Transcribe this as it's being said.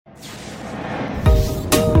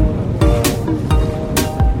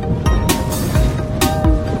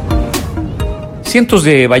Cientos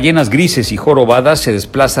de ballenas grises y jorobadas se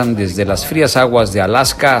desplazan desde las frías aguas de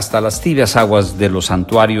Alaska hasta las tibias aguas de los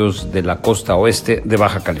santuarios de la costa oeste de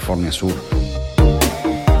Baja California Sur.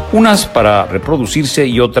 Unas para reproducirse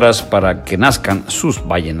y otras para que nazcan sus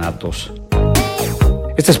ballenatos.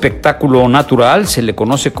 Este espectáculo natural se le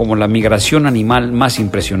conoce como la migración animal más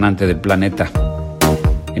impresionante del planeta.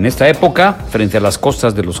 En esta época, frente a las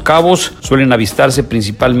costas de Los Cabos, suelen avistarse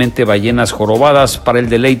principalmente ballenas jorobadas para el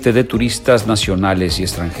deleite de turistas nacionales y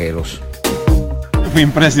extranjeros. Fue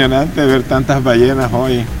impresionante ver tantas ballenas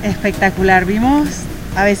hoy. Espectacular, vimos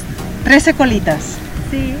 13 colitas.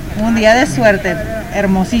 Sí. Un día de suerte,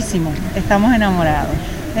 hermosísimo, estamos enamorados.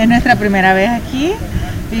 Es nuestra primera vez aquí,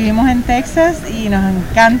 vivimos en Texas y nos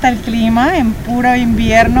encanta el clima, en puro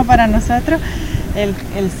invierno para nosotros. El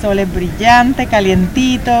sol es brillante,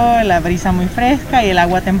 calientito, la brisa muy fresca y el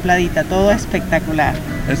agua templadita, todo espectacular.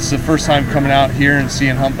 It's the first time coming out here and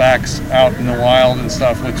seeing humpbacks out in the wild and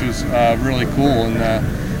stuff, which was really cool,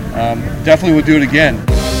 and definitely would do it again.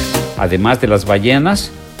 Además de las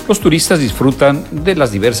ballenas, los turistas disfrutan de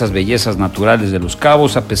las diversas bellezas naturales de Los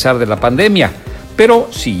Cabos a pesar de la pandemia, pero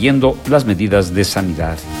siguiendo las medidas de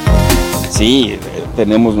sanidad. Sí,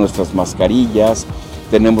 tenemos nuestras mascarillas,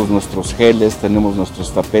 tenemos nuestros geles, tenemos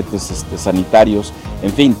nuestros tapetes sanitarios,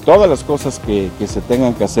 en fin, todas las cosas que se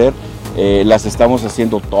tengan que hacer, las estamos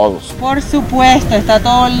haciendo todos. Por supuesto, está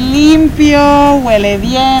todo limpio, huele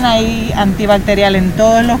bien, hay antibacterial en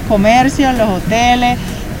todos los comercios, los hoteles,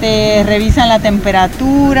 te revisan la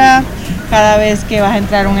temperatura cada vez que vas a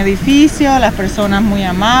entrar a un edificio, las personas muy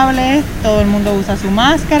amables, todo el mundo usa su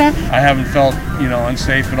máscara. I haven't felt,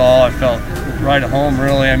 unsafe at all. I felt right at home,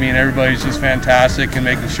 really. I mean, everybody's just fantastic and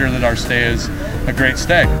making sure that our stay is a great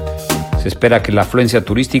stay. Se espera que la afluencia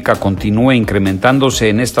turística continúe incrementándose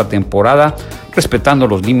en esta temporada, respetando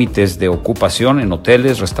los límites de ocupación en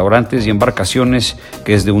hoteles, restaurantes y embarcaciones,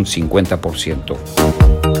 que es de un 50%.